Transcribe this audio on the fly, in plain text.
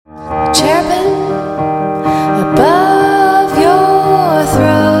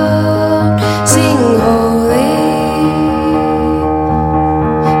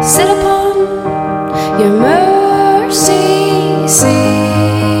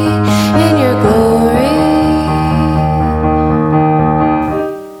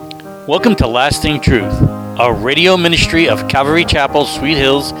Welcome to Lasting Truth, a radio ministry of Calvary Chapel, Sweet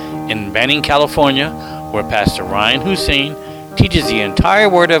Hills in Banning, California, where Pastor Ryan Hussein teaches the entire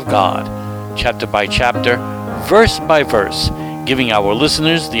Word of God, chapter by chapter, verse by verse, giving our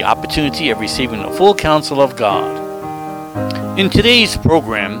listeners the opportunity of receiving the full counsel of God. In today's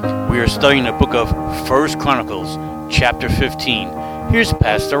program, we are studying the book of 1 Chronicles, chapter 15. Here's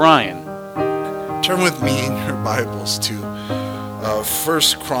Pastor Ryan. Turn with me in your Bibles to 1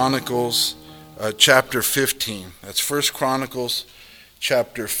 Chronicles chapter 15. That's 1 Chronicles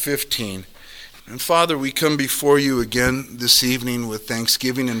chapter 15. And Father, we come before you again this evening with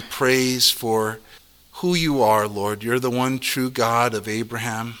thanksgiving and praise for who you are, Lord. You're the one true God of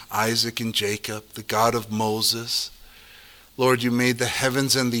Abraham, Isaac, and Jacob, the God of Moses. Lord, you made the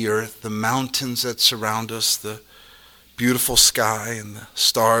heavens and the earth, the mountains that surround us, the beautiful sky and the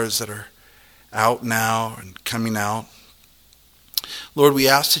stars that are out now and coming out. Lord, we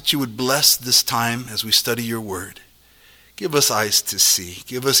ask that you would bless this time as we study your word. Give us eyes to see,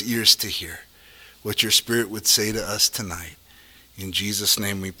 give us ears to hear what your Spirit would say to us tonight. In Jesus'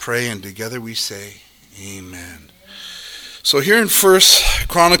 name we pray, and together we say, amen. So here in 1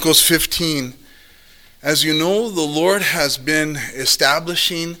 Chronicles 15, as you know, the Lord has been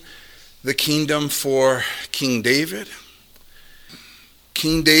establishing the kingdom for King David.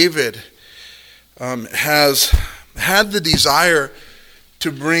 King David has had the desire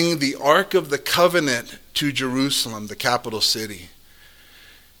to bring the Ark of the Covenant to Jerusalem, the capital city.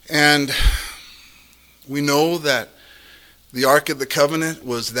 And we know that the Ark of the Covenant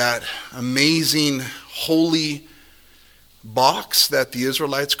was that amazing holy box that the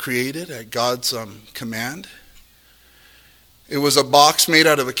Israelites created at God's command. It was a box made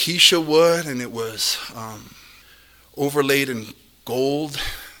out of acacia wood, and it was overlaid in gold.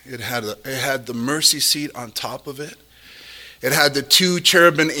 It had the mercy seat on top of it. It had the two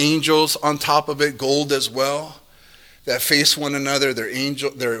cherubim angels on top of it, gold as well, that faced one another.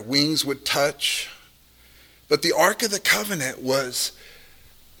 Their wings would touch. But the Ark of the Covenant was,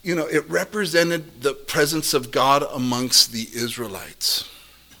 it represented the presence of God amongst the Israelites.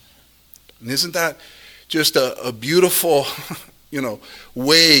 And isn't that just a beautiful,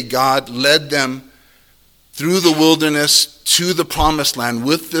 way God led them through the wilderness to the promised land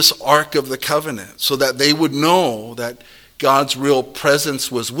with this Ark of the Covenant, so that they would know that God's real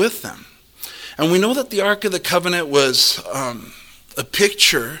presence was with them. And we know that the Ark of the Covenant was a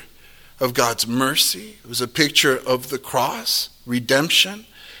picture of God's mercy. It was a picture of the cross, redemption,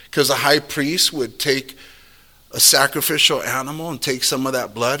 because the high priest would take a sacrificial animal and take some of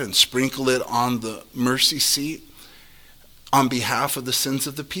that blood and sprinkle it on the mercy seat on behalf of the sins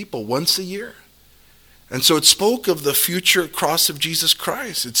of the people once a year. And so it spoke of the future cross of Jesus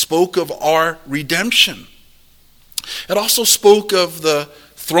Christ. It spoke of our redemption. It also spoke of the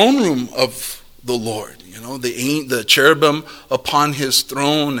throne room of the Lord, the cherubim upon his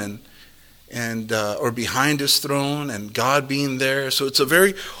throne and or behind his throne, and God being there. So it's a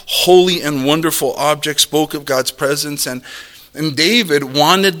very holy and wonderful object, spoke of God's presence. And David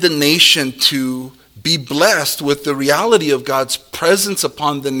wanted the nation to be blessed with the reality of God's presence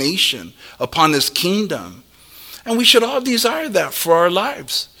upon the nation, upon his kingdom. And we should all desire that for our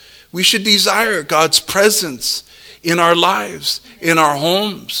lives. We should desire God's presence in our lives, in our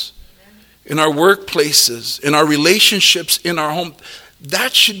homes, in our workplaces, in our relationships, in our home.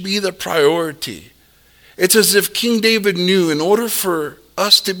 That should be the priority. It's as if King David knew, in order for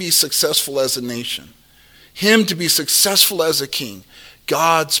us to be successful as a nation, him to be successful as a king,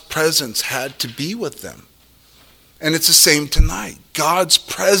 God's presence had to be with them. And it's the same tonight. God's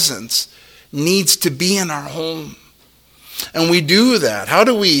presence needs to be in our home. And we do that. How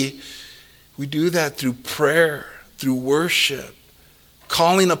do we do that? Through prayer, through worship,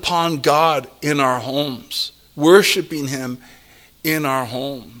 calling upon God in our homes, worshiping him in our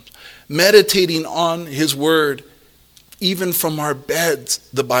homes, meditating on his word, even from our beds,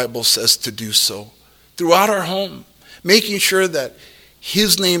 the Bible says to do so, throughout our home, making sure that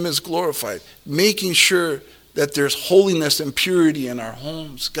his name is glorified, making sure that there's holiness and purity in our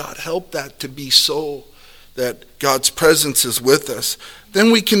homes. God, help that to be so, that God's presence is with us.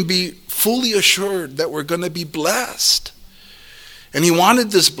 Then we can be fully assured that we're going to be blessed. And he wanted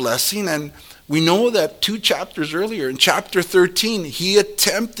this blessing, and we know that 2 chapters earlier, in chapter 13, he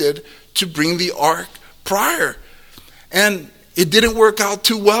attempted to bring the ark prior. And it didn't work out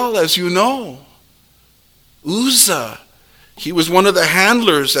too well, as you know. Uzzah, he was one of the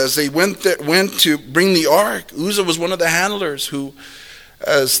handlers as they went to bring the ark. Uzzah was one of the handlers who,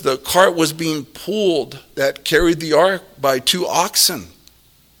 as the cart was being pulled that carried the ark by 2 oxen,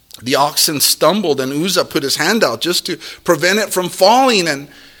 the oxen stumbled, and Uzzah put his hand out just to prevent it from falling.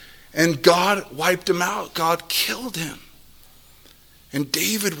 And God wiped him out. God killed him. And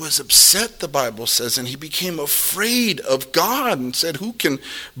David was upset, the Bible says, and he became afraid of God and said, who can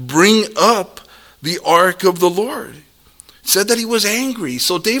bring up the ark of the Lord? It said that he was angry.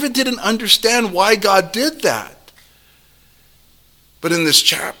 So David didn't understand why God did that. But in this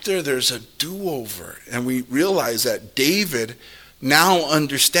chapter, there's a do-over. And we realize that David now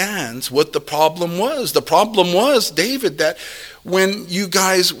understands what the problem was. The problem was, David, that when you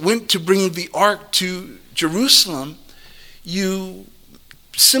guys went to bring the ark to Jerusalem, you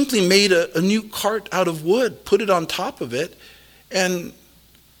simply made a new cart out of wood, put it on top of it, and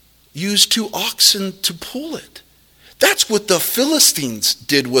used 2 oxen to pull it. That's what the Philistines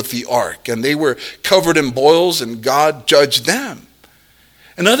did with the ark, and they were covered in boils, and God judged them.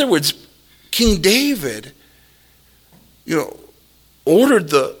 In other words, King David, ordered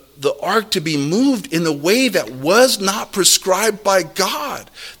the ark to be moved in a way that was not prescribed by God.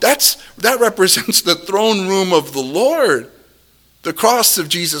 That represents the throne room of the Lord. The cross of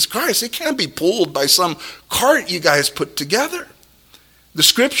Jesus Christ. It can't be pulled by some cart you guys put together. The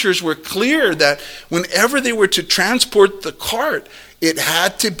scriptures were clear that whenever they were to transport the cart, it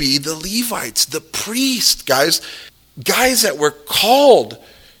had to be the Levites, the priests, guys that were called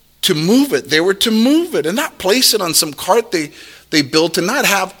to move it. They were to move it and not place it on some cart they built, and not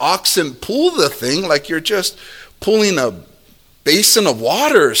have oxen pull the thing like you're just pulling a basin of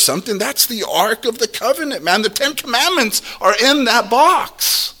water or something. That's the Ark of the Covenant, man. The 10 Commandments are in that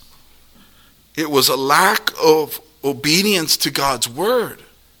box. It was a lack of obedience to God's word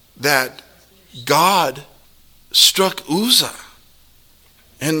that God struck Uzzah.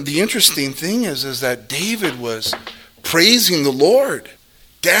 And the interesting thing is that David was praising the Lord,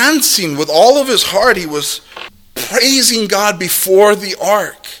 dancing with all of his heart. He was praising God before the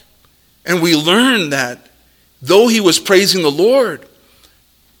ark. And we learn that though he was praising the Lord,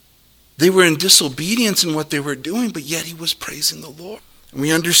 they were in disobedience in what they were doing, but yet he was praising the Lord. And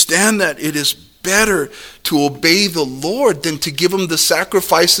we understand that it is better to obey the Lord than to give him the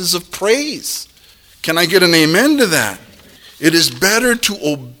sacrifices of praise. Can I get an amen to that? It is better to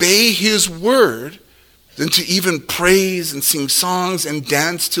obey his word than to even praise and sing songs and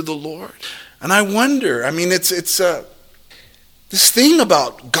dance to the Lord. And I wonder, it's this thing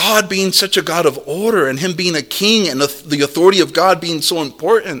about God being such a God of order and him being a king and the authority of God being so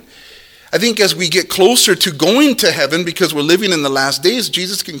important. I think as we get closer to going to heaven, because we're living in the last days,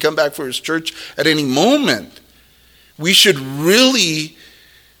 Jesus can come back for his church at any moment. We should really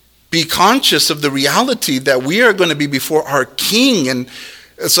be conscious of the reality that we are going to be before our king. And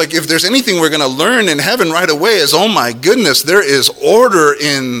it's like if there's anything we're going to learn in heaven right away is, oh my goodness, there is order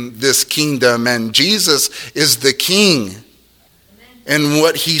in this kingdom and Jesus is the king. And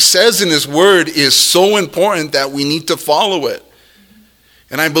what he says in his word is so important that we need to follow it.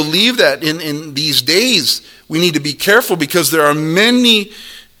 And I believe that in these days, we need to be careful because there are many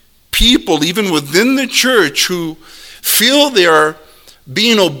people, even within the church, who feel they are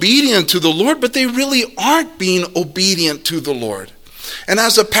being obedient to the Lord, but they really aren't being obedient to the Lord. And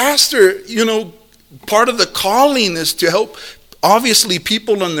as a pastor, part of the calling is to help, obviously,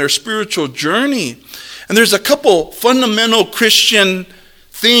 people on their spiritual journey. And there's a couple fundamental Christian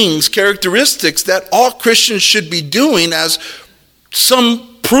things, characteristics that all Christians should be doing as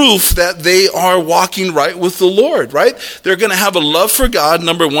some proof that they are walking right with the Lord, right? They're going to have a love for God,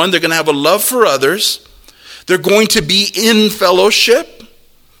 number one. They're going to have a love for others. They're going to be in fellowship.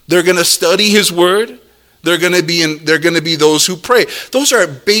 They're going to study his word. They're going to be those who pray. Those are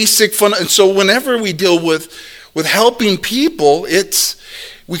basic fun. And so whenever we deal with helping people,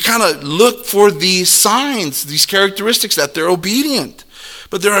 we kind of look for these signs, these characteristics that they're obedient.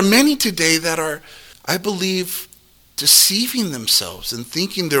 But there are many today that are, I believe, deceiving themselves and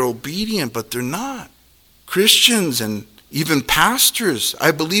thinking they're obedient, but they're not. Christians and even pastors,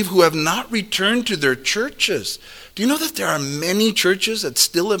 I believe, who have not returned to their churches. Do you know that there are many churches that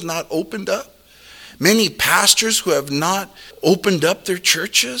still have not opened up? Many pastors who have not opened up their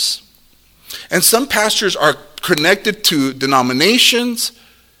churches? And some pastors are connected to denominations,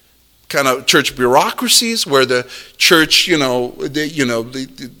 kind of church bureaucracies, where the church,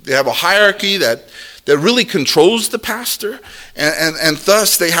 they have a hierarchy that really controls the pastor, and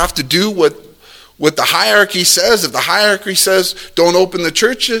thus they have to do what the hierarchy says. If the hierarchy says don't open the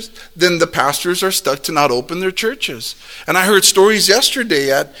churches, then the pastors are stuck to not open their churches. And I heard stories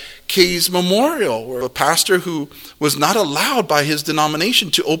yesterday at Kay's Memorial, where a pastor who was not allowed by his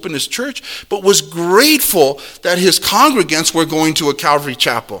denomination to open his church, but was grateful that his congregants were going to a Calvary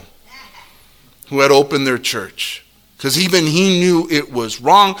Chapel who had opened their church. Because even he knew it was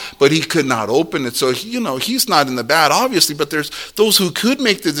wrong, but he could not open it. So, he's not in the bad, obviously, but there's those who could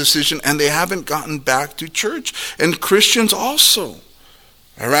make the decision and they haven't gotten back to church. And Christians also.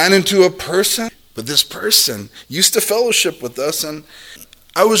 I ran into a person, but this person used to fellowship with us, and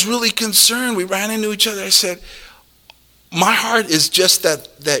I was really concerned. We ran into each other. I said, my heart is just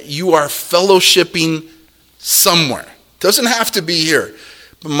that you are fellowshipping somewhere. Doesn't have to be here,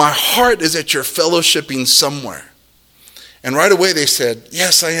 but my heart is that you're fellowshipping somewhere. And right away they said,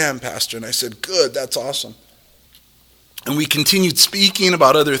 yes, I am, Pastor. And I said, good, that's awesome. And we continued speaking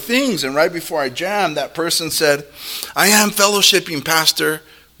about other things. And right before I jammed, that person said, I am fellowshipping, Pastor,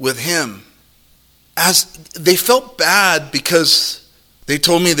 with him. As they felt bad because they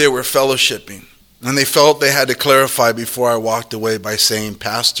told me they were fellowshipping. And they felt they had to clarify before I walked away by saying,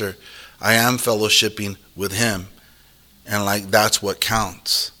 Pastor, I am fellowshipping with him. And that's what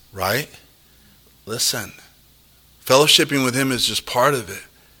counts, right? Listen. Fellowshipping with him is just part of it.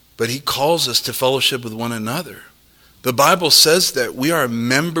 But he calls us to fellowship with one another. The Bible says that we are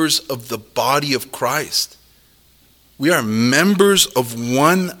members of the body of Christ. We are members of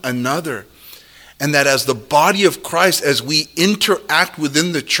one another. And that as the body of Christ, as we interact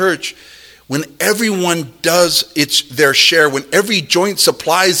within the church, when everyone does their share, when every joint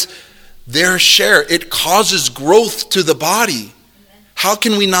supplies their share, it causes growth to the body. How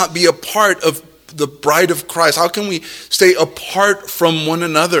can we not be a part of the bride of Christ? How can we stay apart from one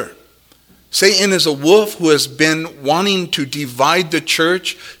another? Satan is a wolf who has been wanting to divide the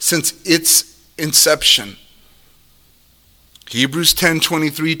church since its inception. Hebrews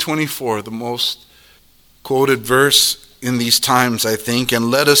 10:23-24, the most quoted verse in these times, I think.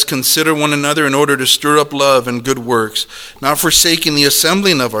 And let us consider one another in order to stir up love and good works, not forsaking the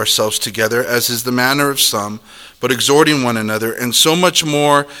assembling of ourselves together, as is the manner of some, but exhorting one another, and so much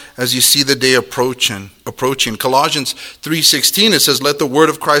more as you see the day approaching. Colossians 3:16, it says, let the word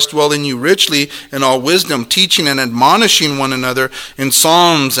of Christ dwell in you richly in all wisdom, teaching and admonishing one another in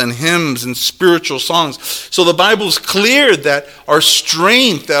psalms and hymns and spiritual songs. So the Bible's clear that our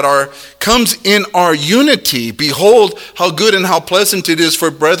strength, comes in our unity. Behold, how good and how pleasant it is for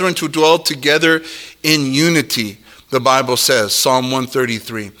brethren to dwell together in unity, the Bible says, Psalm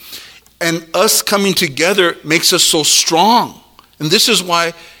 133. And us coming together makes us so strong. And this is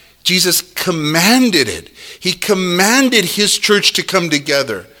why Jesus commanded it. He commanded his church to come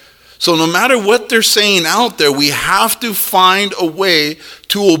together. So no matter what they're saying out there, we have to find a way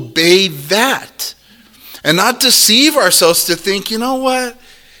to obey that. And not deceive ourselves to think, you know what?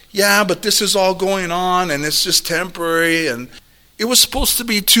 Yeah, but this is all going on and it's just temporary. And it was supposed to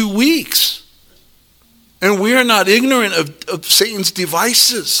be 2 weeks. And we are not ignorant of Satan's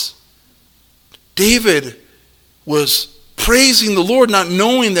devices. David was praising the Lord, not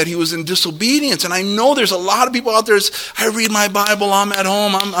knowing that he was in disobedience. And I know there's a lot of people out there, I read my Bible, I'm at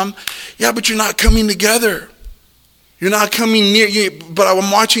home, yeah, but you're not coming together. You're not coming near, but I'm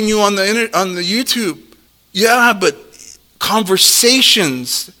watching you on the YouTube. Yeah, but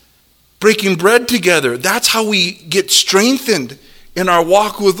conversations, breaking bread together, that's how we get strengthened in our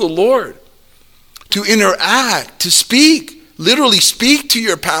walk with the Lord. To interact, to speak, literally speak to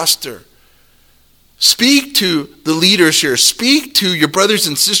your pastor. Speak to the leaders here. Speak to your brothers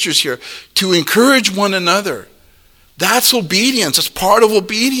and sisters here. To encourage one another. That's obedience. It's part of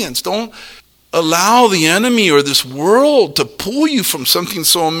obedience. Don't allow the enemy or this world to pull you from something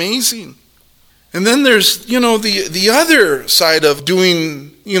so amazing. And then there's, the other side of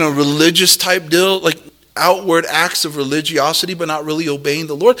doing, religious type deal, like outward acts of religiosity, but not really obeying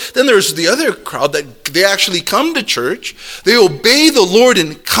the Lord. Then there's the other crowd that they actually come to church. They obey the Lord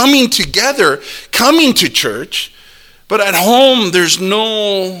in coming together, coming to church. But at home, there's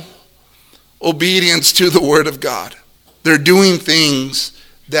no obedience to the Word of God. They're doing things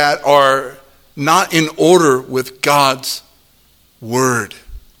that are not in order with God's Word.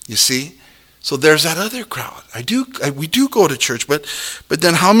 You see? So there's that other crowd. We do go to church, but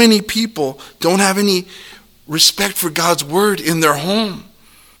then how many people don't have any respect for God's word in their home?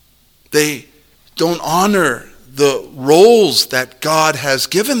 They don't honor the roles that God has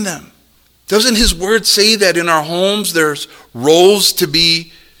given them. Doesn't his word say that in our homes there's roles to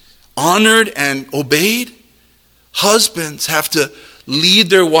be honored and obeyed? Husbands have to lead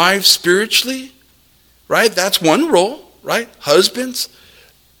their wives spiritually, right? That's one role, right? Husbands.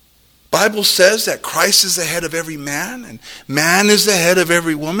 Bible says that Christ is the head of every man and man is the head of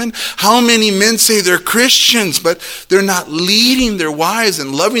every woman. How many men say they're Christians, but they're not leading their wives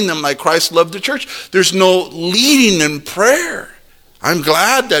and loving them like Christ loved the church? There's no leading in prayer. I'm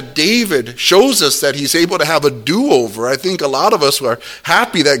glad that David shows us that he's able to have a do-over. I think a lot of us are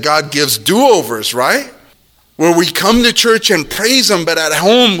happy that God gives do-overs, right? where we come to church and praise him, but at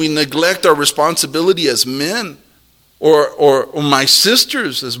home we neglect our responsibility as men, or my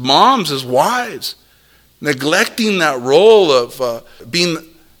sisters, as moms, as wives, neglecting that role of being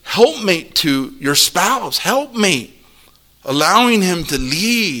helpmate to your spouse, helpmate, allowing him to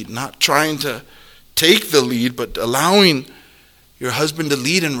lead, not trying to take the lead, but allowing your husband to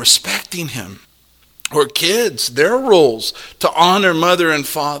lead and respecting him. Or kids, their roles to honor mother and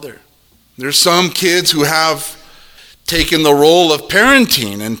father. There's some kids who have taken the role of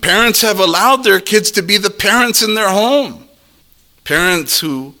parenting, and parents have allowed their kids to be the parents in their home. Parents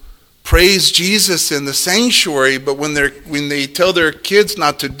who praise Jesus in the sanctuary, but when they tell their kids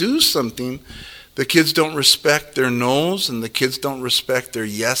not to do something, the kids don't respect their no's and the kids don't respect their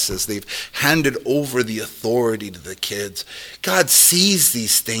yeses. They've handed over the authority to the kids. God sees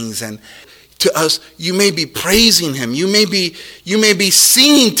these things, and to us, you may be praising him. You may be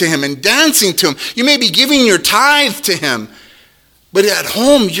singing to him and dancing to him. You may be giving your tithe to him. But at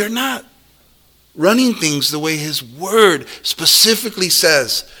home, you're not running things the way his word specifically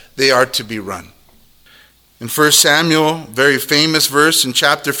says they are to be run. In 1 Samuel, very famous verse in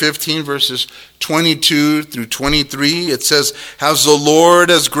chapter 15, verses 22 through 23, it says, "Has the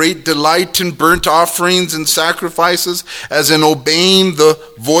Lord as great delight in burnt offerings and sacrifices as in obeying the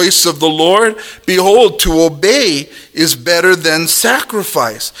voice of the Lord? Behold, to obey is better than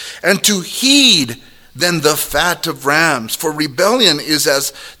sacrifice, and to heed than the fat of rams. For rebellion is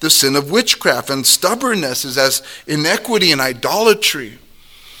as the sin of witchcraft, and stubbornness is as iniquity and idolatry."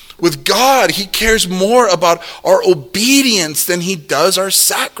 With God, he cares more about our obedience than he does our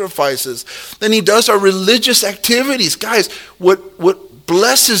sacrifices, than he does our religious activities. Guys, what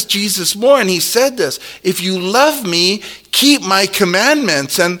blesses Jesus more, and he said this, "If you love me, keep my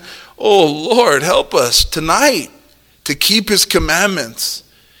commandments." And, oh Lord, help us tonight to keep his commandments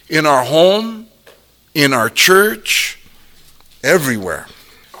in our home, in our church, everywhere.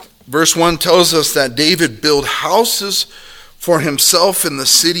 Verse 1 tells us that David built houses for himself in the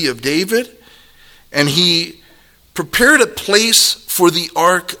city of David, and he prepared a place for the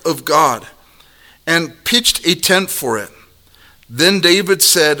ark of God and pitched a tent for it. Then David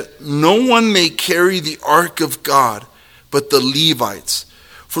said, "No one may carry the ark of God but the Levites,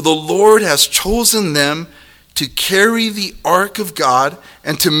 for the Lord has chosen them to carry the ark of God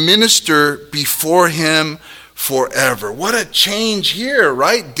and to minister before him forever." What a change here,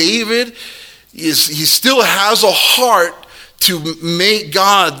 right? David he still has a heart to make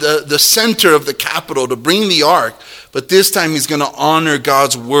God the center of the capital, to bring the ark. But this time he's going to honor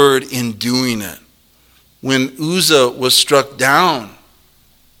God's word in doing it. When Uzzah was struck down,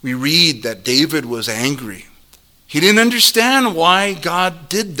 we read that David was angry. He didn't understand why God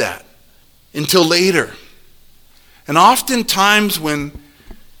did that until later. And oftentimes when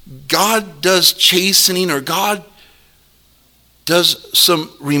God does chastening or God does some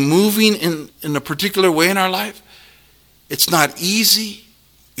removing in a particular way in our life, it's not easy.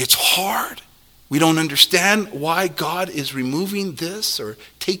 It's hard. We don't understand why God is removing this or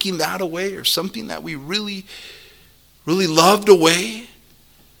taking that away or something that we really, really loved away.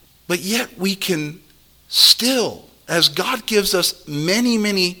 But yet we can still, as God gives us many,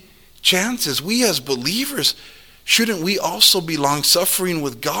 many chances, we as believers, shouldn't we also be long-suffering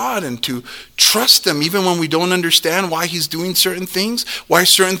with God and to trust him even when we don't understand why he's doing certain things, why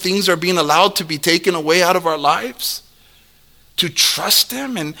certain things are being allowed to be taken away out of our lives? To trust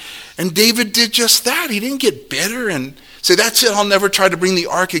him. And David did just that. He didn't get bitter and say, "That's it, I'll never try to bring the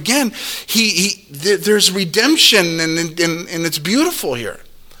ark again." There's redemption and it's beautiful here.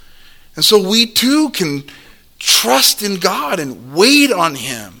 And so we too can trust in God and wait on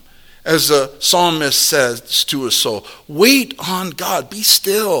him. As the psalmist says to his soul, wait on God, be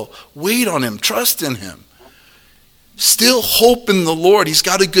still, wait on him, trust in him. Still hope in the Lord. He's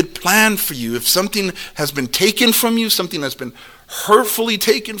got a good plan for you. If something has been taken from you, something has been hurtfully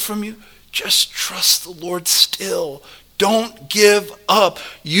taken from you, just trust the Lord still. Don't give up.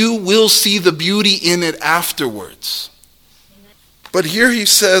 You will see the beauty in it afterwards. But here he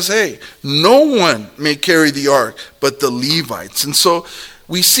says, hey, no one may carry the ark but the Levites. And so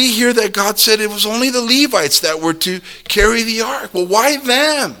we see here that God said it was only the Levites that were to carry the ark. Well, why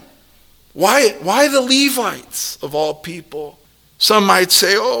them? Why the Levites of all people? Some might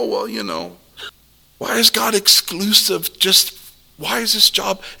say, oh, well, why is God exclusive? Why is this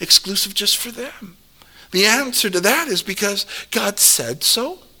job exclusive just for them? The answer to that is because God said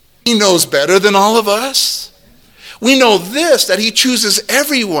so. He knows better than all of us. We know this, that he chooses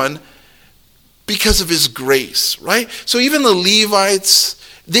everyone because of his grace, right? So even the Levites,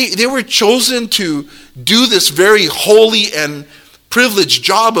 they were chosen to do this very holy and privileged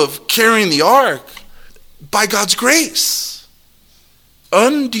job of carrying the ark by God's grace.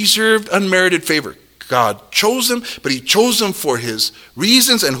 Undeserved, unmerited favor. God chose them, but he chose them for his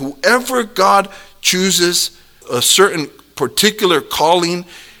reasons, and whoever God chooses a certain particular calling,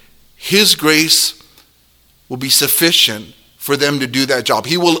 his grace will be sufficient for them to do that job.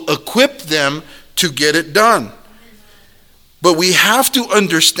 He will equip them to get it done. But we have to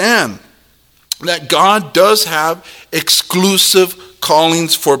understand that God does have exclusive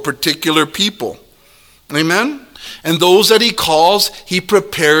callings for particular people. Amen? And those that he calls, he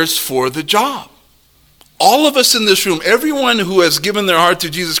prepares for the job. All of us in this room, everyone who has given their heart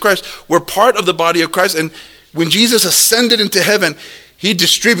to Jesus Christ, we're part of the body of Christ. And when Jesus ascended into heaven, he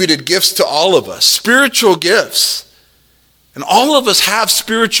distributed gifts to all of us, spiritual gifts. And all of us have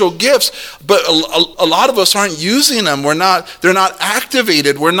spiritual gifts, but a lot of us aren't using them. They're not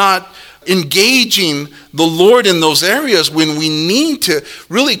activated. We're not engaging the Lord in those areas when we need to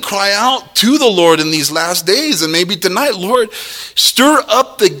really cry out to the Lord in these last days. And maybe tonight, Lord, stir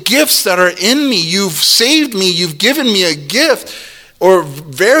up the gifts that are in me. You've saved me. You've given me a gift or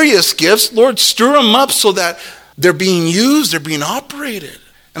various gifts. Lord, stir them up so that they're being used, they're being operated.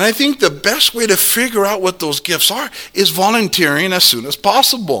 And I think the best way to figure out what those gifts are is volunteering as soon as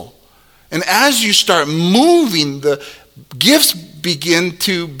possible. And as you start moving, the gifts begin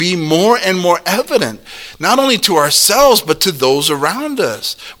to be more and more evident, not only to ourselves, but to those around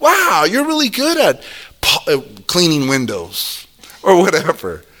us. Wow, you're really good at cleaning windows or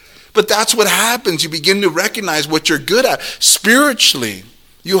whatever. But that's what happens. You begin to recognize what you're good at spiritually.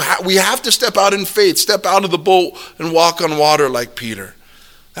 We have to step out in faith, step out of the boat and walk on water like Peter.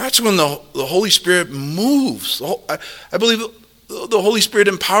 That's when the Holy Spirit moves. I believe the Holy Spirit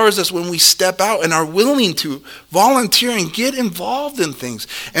empowers us when we step out and are willing to volunteer and get involved in things.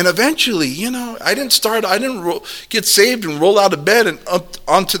 And eventually, I didn't get saved and roll out of bed and up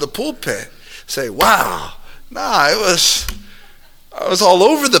onto the pulpit. Say, wow. I was all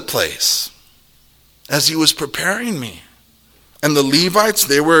over the place as he was preparing me. And the Levites,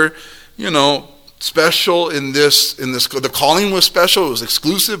 they were, special in this. The calling was special. It was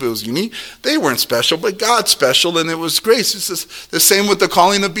exclusive. It was unique. They weren't special, but God's special, and it was grace. It's the same with the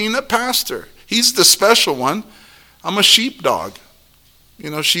calling of being a pastor. He's the special one. I'm a sheepdog.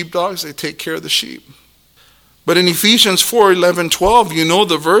 Sheepdogs, they take care of the sheep. But in Ephesians 4:11, 12,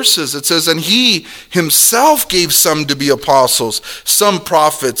 the verses. It says, and he himself gave some to be apostles, some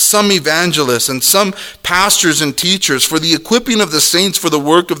prophets, some evangelists, and some pastors and teachers for the equipping of the saints for the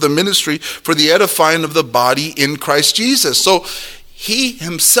work of the ministry, for the edifying of the body in Christ Jesus. So he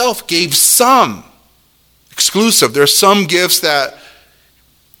himself gave some. Exclusive. There's some gifts that,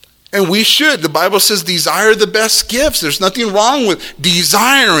 and we should. The Bible says desire the best gifts. There's nothing wrong with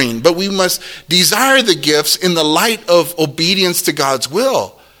desiring, but we must desire the gifts in the light of obedience to God's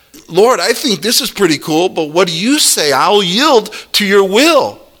will. Lord, I think this is pretty cool, but what do you say? I'll yield to your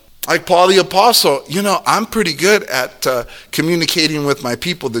will. Like Paul the Apostle, I'm pretty good at communicating with my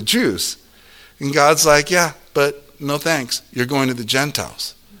people, the Jews. And God's like, yeah, but no thanks. You're going to the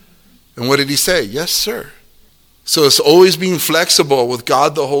Gentiles. And what did he say? Yes, sir. So it's always being flexible with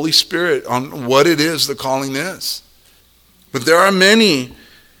God the Holy Spirit on what it is the calling is. But there are many.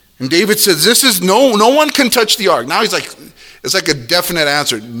 And David says, this is no one can touch the ark. Now it's like a definite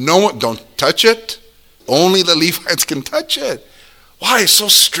answer. No one, don't touch it. Only the Levites can touch it. Why? So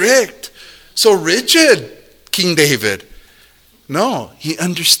strict, so rigid, King David. No, he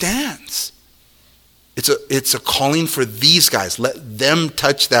understands. It's a calling for these guys. Let them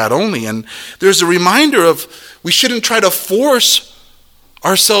touch that only. And there's a reminder of we shouldn't try to force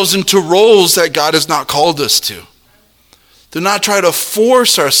ourselves into roles that God has not called us to. Do not try to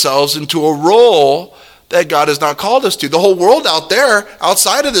force ourselves into a role that God has not called us to. The whole world out there,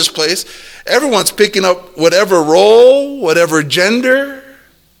 outside of this place, everyone's picking up whatever role, whatever gender,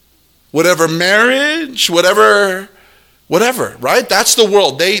 whatever marriage, whatever, right? That's the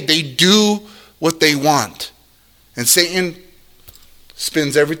world. They do what they want. And Satan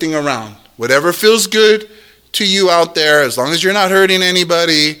spins everything around. Whatever feels good to you out there, as long as you're not hurting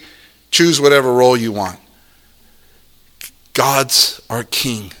anybody, choose whatever role you want. God's our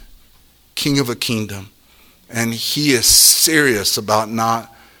king of a kingdom. And he is serious about not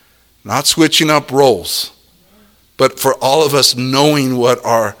switching up roles, but for all of us knowing what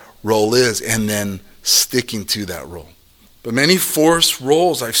our role is and then sticking to that role. But many forced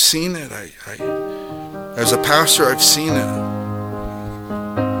roles, I've seen it. As a pastor, I've seen it.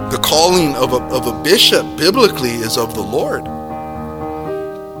 The calling of a bishop, biblically, is of the Lord.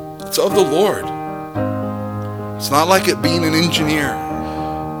 It's of the Lord. It's not like it being an engineer.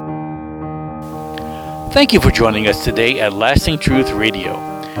 Thank you for joining us today at Lasting Truth Radio.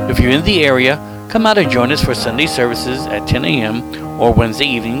 If you're in the area, Come out and join us for Sunday services at 10 a.m. or Wednesday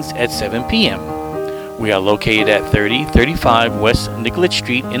evenings at 7 p.m. We are located at 3035 West Nicollet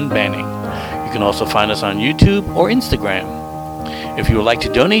Street in Banning. You can also find us on YouTube or Instagram. If you would like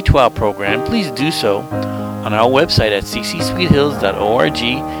to donate to our program, please do so on our website at ccsweethills.org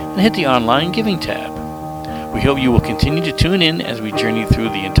and hit the online giving tab. We hope you will continue to tune in as we journey through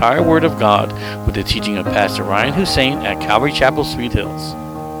the entire Word of God with the teaching of Pastor Ryan Hussein at Calvary Chapel, Sweet Hills.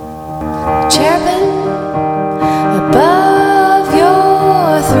 Cherubim above